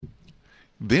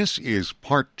This is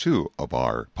part 2 of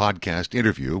our podcast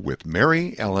interview with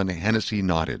Mary Ellen Hennessey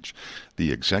Nottage,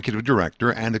 the Executive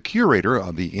Director and the Curator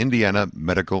of the Indiana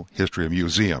Medical History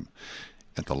Museum.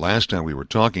 And the last time we were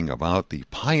talking about the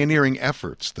pioneering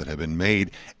efforts that have been made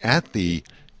at the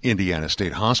Indiana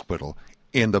State Hospital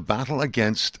in the battle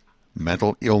against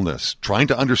mental illness, trying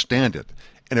to understand it,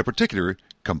 and in particular,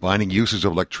 combining uses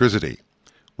of electricity.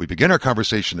 We begin our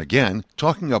conversation again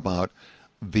talking about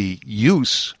the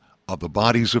use of the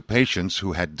bodies of patients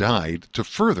who had died to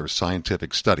further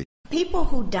scientific study. People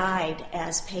who died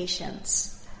as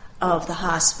patients of the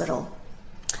hospital,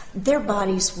 their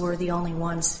bodies were the only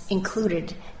ones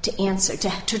included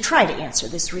to try to answer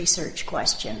this research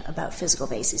question about physical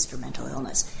bases for mental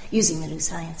illness using the new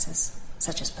sciences,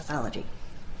 such as pathology.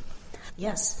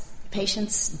 Yes,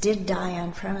 patients did die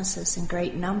on premises in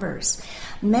great numbers.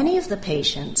 Many of the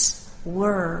patients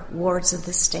were wards of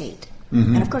the state.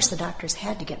 Mm-hmm. And of course the doctors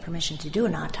had to get permission to do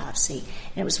an autopsy,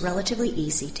 and it was relatively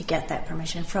easy to get that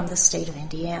permission from the state of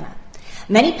Indiana.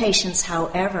 Many patients,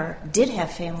 however, did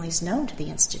have families known to the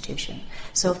institution.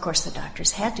 So of course the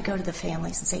doctors had to go to the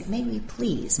families and say, may we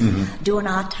please do an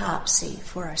autopsy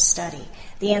for our study?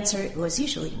 The answer was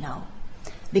usually no,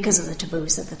 because of the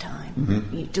taboos of the time.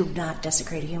 Mm-hmm. You do not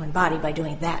desecrate a human body by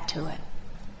doing that to it.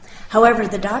 However,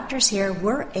 the doctors here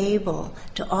were able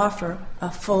to offer a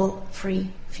full,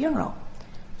 free funeral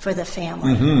for the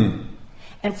family. Mm-hmm.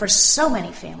 And for so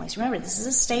many families, remember, this is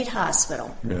a state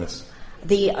hospital. Yes.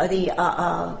 The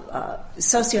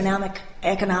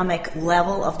socioeconomic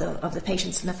level of the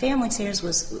patients and the families here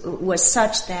was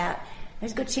such that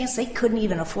there's a good chance they couldn't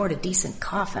even afford a decent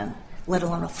coffin, let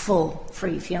alone a full,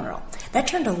 free funeral. That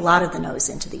turned a lot of the no's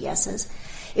into the yeses.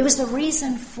 It was the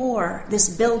reason for this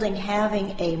building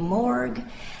having a morgue,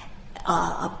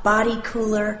 a body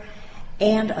cooler,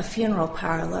 and a funeral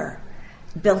parlor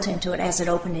built into it as it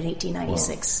opened in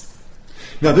 1896.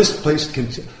 Wow. Now, this place,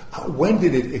 when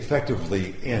did it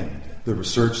effectively end, the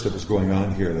research that was going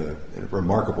on here, the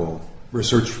remarkable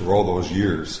research for all those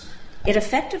years? It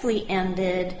effectively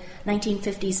ended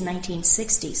 1950s and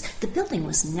 1960s. The building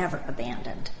was never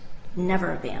abandoned.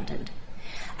 Never abandoned.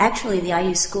 Actually, the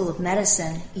IU School of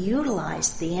Medicine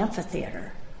utilized the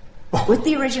amphitheater with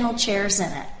the original chairs in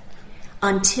it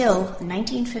until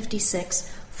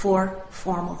 1956 for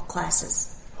formal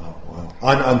classes. Oh, wow.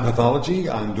 On pathology,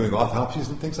 on doing autopsies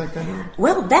and things like that?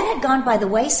 Well, that had gone by the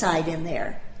wayside in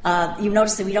there. You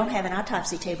notice that we don't have an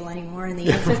autopsy table anymore in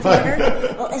the amphitheater.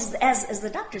 Well, as the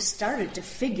doctors started to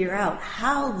figure out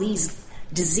how these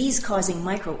disease-causing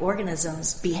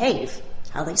microorganisms behave,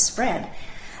 how they spread,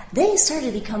 they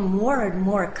started to become more and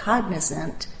more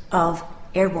cognizant of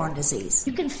airborne disease.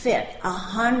 You can fit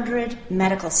 100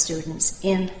 medical students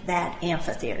in that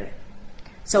amphitheater.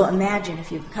 So imagine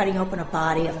if you're cutting open a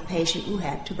body of a patient who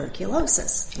had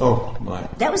tuberculosis. Oh, my.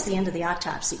 That was the end of the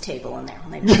autopsy table in there.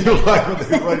 When they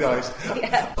right, nice.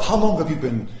 Yeah. How long have you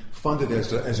been funded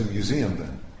as a museum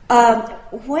then?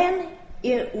 When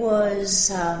it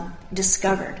was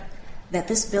discovered that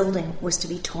this building was to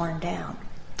be torn down,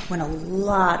 when a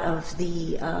lot of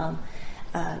the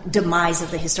demise of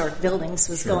the historic buildings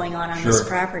was going on this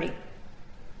property.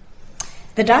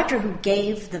 The doctor who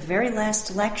gave the very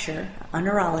last lecture, a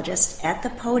neurologist, at the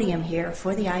podium here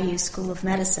for the IU School of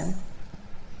Medicine,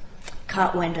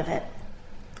 caught wind of it,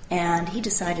 and he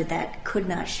decided that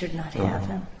should not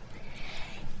happen.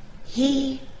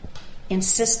 He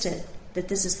insisted that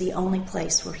this is the only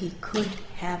place where he could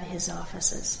have his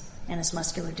offices and his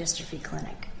muscular dystrophy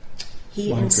clinic.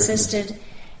 He insisted,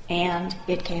 and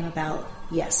it came about.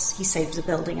 Yes, he saved the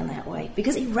building in that way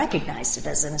because he recognized it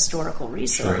as an historical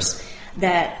resource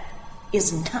that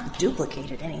is not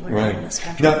duplicated anywhere in this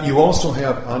country. Now, you also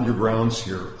have on your grounds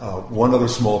here one other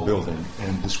small building,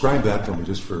 and describe that for me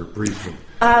just for briefly.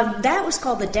 That was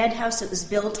called the Dead House. It was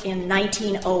built in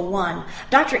 1901.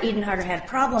 Dr. Edenharter had a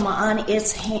problem on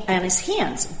his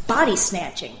hands, body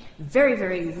snatching. Very,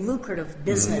 very lucrative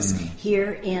business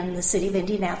here in the city of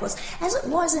Indianapolis, as it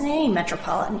was in any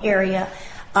metropolitan area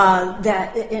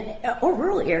or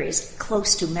rural areas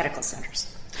close to medical centers.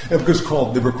 And because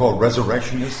they were called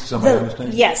resurrectionists, am I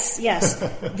understanding? Yes.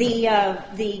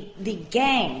 The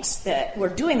gangs that were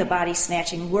doing the body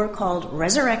snatching were called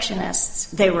resurrectionists.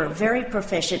 They were very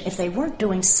proficient. If they weren't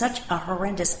doing such a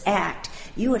horrendous act,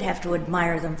 you would have to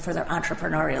admire them for their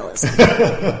entrepreneurialism.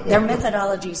 Their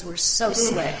methodologies were so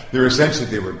slick. They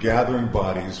were gathering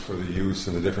bodies for the use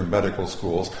in the different medical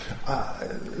schools.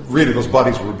 Really, those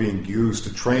bodies were being used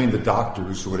to train the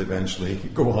doctors who would eventually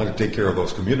go on to take care of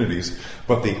those communities.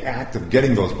 But the act of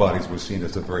getting those bodies was seen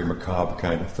as a very macabre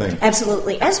kind of thing.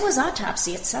 Absolutely, as was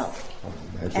autopsy itself.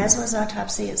 As was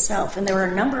autopsy itself. And there were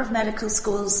a number of medical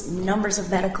schools, numbers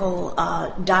of medical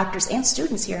doctors and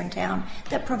students here in town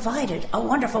that provided a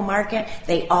wonderful market.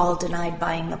 They all denied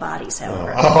buying the bodies,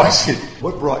 however. Oh, I see.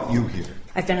 What brought you here?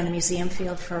 I've been in the museum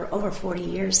field for over 40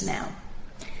 years now.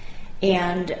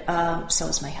 And so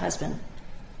is my husband.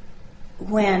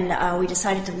 When we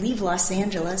decided to leave Los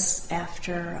Angeles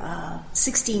after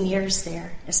 16 years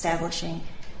there, establishing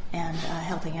and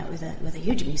helping out with a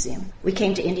huge museum, we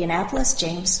came to Indianapolis.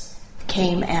 James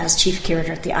came as chief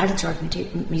curator at the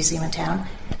Idletorg Museum in town,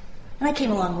 and I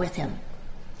came along with him.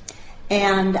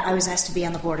 And I was asked to be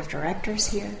on the board of directors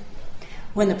here.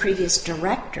 When the previous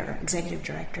director, executive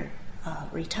director,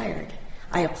 retired,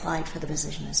 I applied for the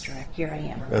position as director. Here I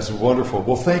am. That's wonderful.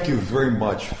 Well, thank you very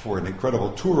much for an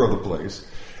incredible tour of the place.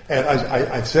 And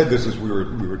I said this as we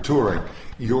were touring.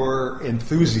 Your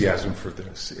enthusiasm for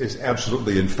this is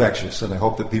absolutely infectious, and I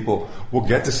hope that people will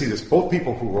get to see this. Both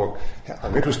people who are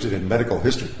interested in medical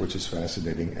history, which is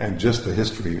fascinating, and just the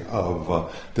history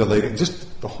of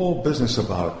just the whole business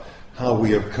about how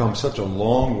we have come such a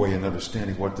long way in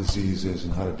understanding what disease is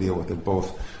and how to deal with it,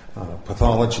 both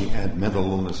pathology and mental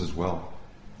illness as well.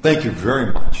 Thank you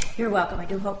very much. You're welcome. I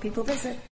do hope people visit.